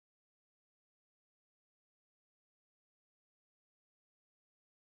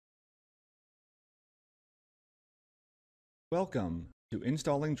Welcome to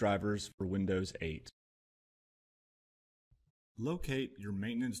installing drivers for Windows 8. Locate your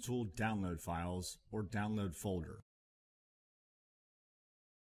maintenance tool download files or download folder.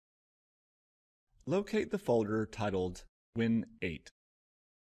 Locate the folder titled Win8.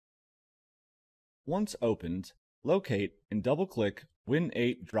 Once opened, locate and double-click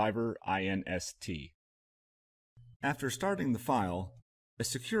Win8 driver INST. After starting the file, a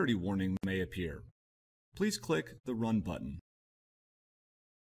security warning may appear. Please click the Run button.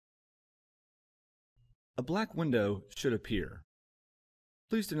 A black window should appear.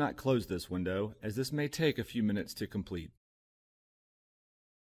 Please do not close this window, as this may take a few minutes to complete.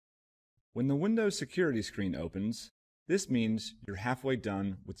 When the Windows security screen opens, this means you're halfway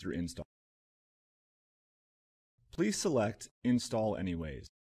done with your install. Please select Install Anyways.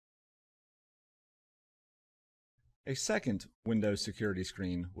 A second Windows security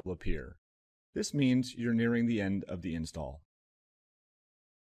screen will appear. This means you're nearing the end of the install.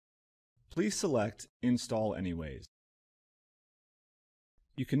 Please select Install Anyways.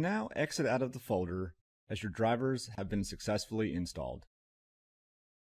 You can now exit out of the folder as your drivers have been successfully installed.